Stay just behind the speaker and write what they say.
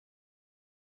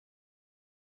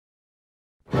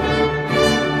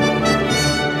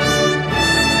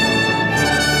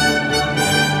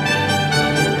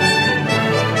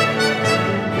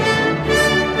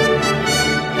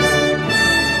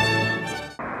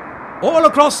All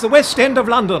across the West End of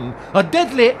London, a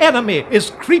deadly enemy is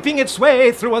creeping its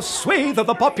way through a swathe of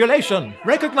the population.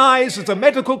 Recognised as a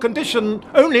medical condition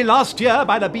only last year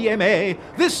by the BMA,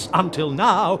 this, until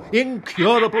now,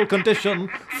 incurable condition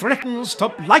threatens to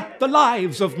blight the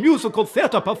lives of musical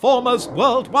theatre performers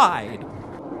worldwide.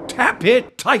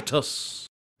 Tapititis.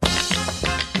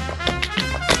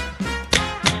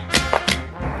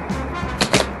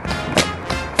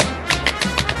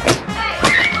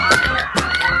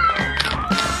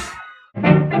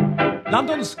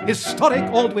 London's historic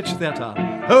Aldwych Theatre,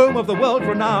 home of the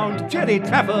world-renowned Jerry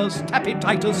Travers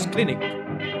Tapititis Clinic.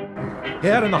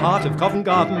 Here in the heart of Covent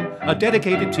Garden, a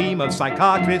dedicated team of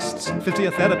psychiatrists,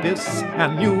 physiotherapists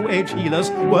and New Age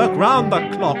healers work round the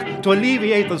clock to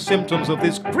alleviate the symptoms of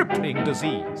this crippling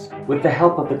disease. With the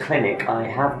help of the clinic, I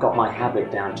have got my habit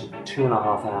down to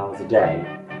 2.5 hours a day,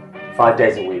 5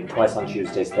 days a week, twice on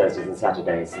Tuesdays, Thursdays and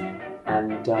Saturdays.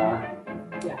 And, yeah,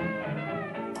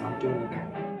 I'm doing okay.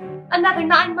 Another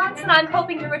 9 months and I'm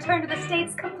hoping to return to the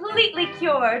States completely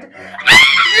cured.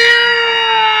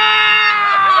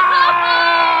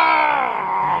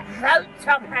 Vote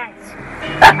Top Hat!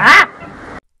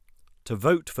 To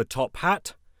vote for Top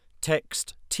Hat,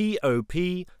 text TOP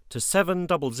to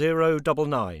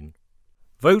 70099.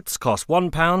 Votes cost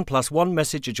 £1 plus one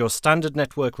message at your standard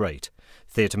network rate.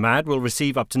 Theatre Mad will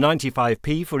receive up to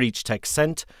 95p for each text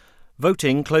sent.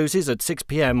 Voting closes at 6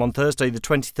 p.m. on Thursday the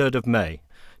 23rd of May.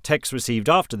 Texts received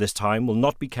after this time will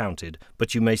not be counted,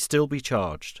 but you may still be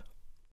charged.